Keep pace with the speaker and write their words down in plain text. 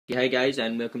Hi guys,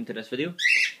 and welcome to this video.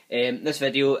 This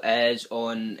video is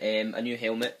on a new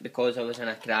helmet. Because I was in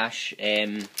a crash,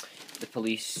 the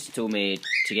police told me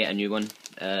to get a new one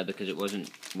because it wasn't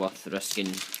worth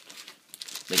risking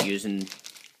like using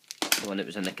the one that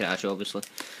was in the crash, obviously.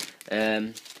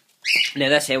 Now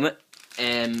this helmet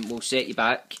will set you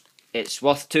back. It's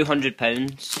worth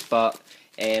 £200, but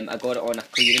I got it on a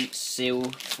clearance sale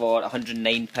for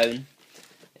 £109.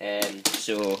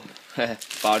 So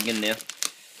bargain there.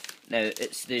 Now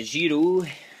it's the Giro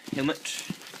helmet.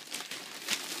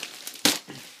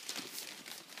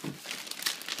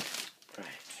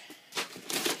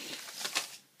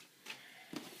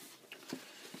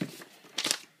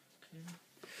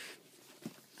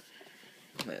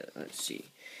 Right. Let's see.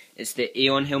 It's the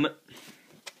Aeon helmet.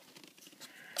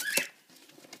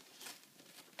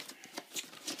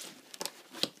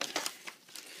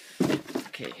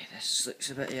 Okay, this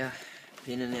looks a bit of a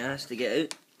pain in the ass to get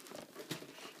out.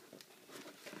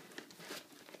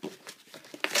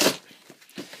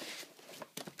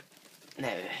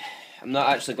 Now, I'm not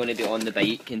actually going to be on the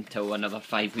bike until another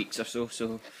 5 weeks or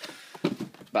so,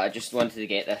 but I just wanted to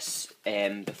get this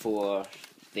before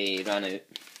they ran out.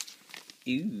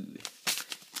 Ooh.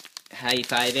 High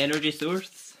five energy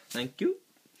source. Thank you.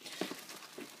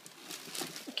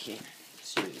 Okay,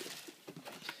 so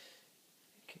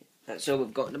that's all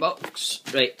we've got in the box.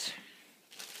 Right.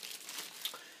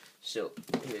 So,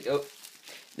 here we go.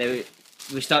 Now,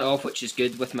 we start off, which is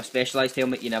good, with my specialised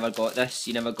helmet. You never got this,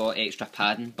 you never got extra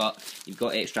padding, but you've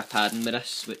got extra padding with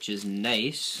this, which is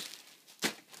nice.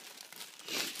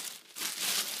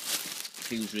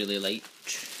 Feels really light.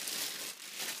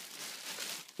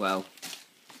 Well,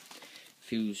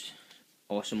 feels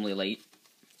awesomely light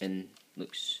and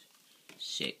looks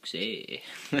sexy.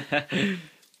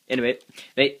 Anyway,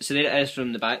 right, so there it is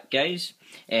from the back, guys.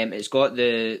 It's got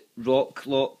the rock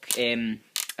lock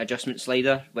adjustment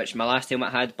slider, which my last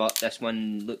helmet had, but this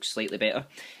one looks slightly better,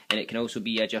 and it can also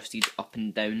be adjusted up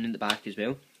and down in the back as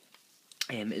well.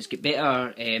 It's got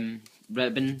better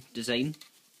ribbon design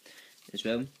as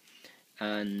well,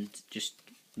 and just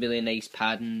really nice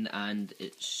padding, and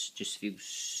it just feels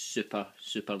super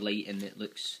light, and it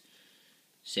looks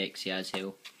sexy as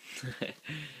hell.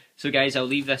 So guys, I'll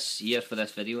leave this here for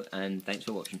this video, and thanks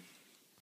for watching.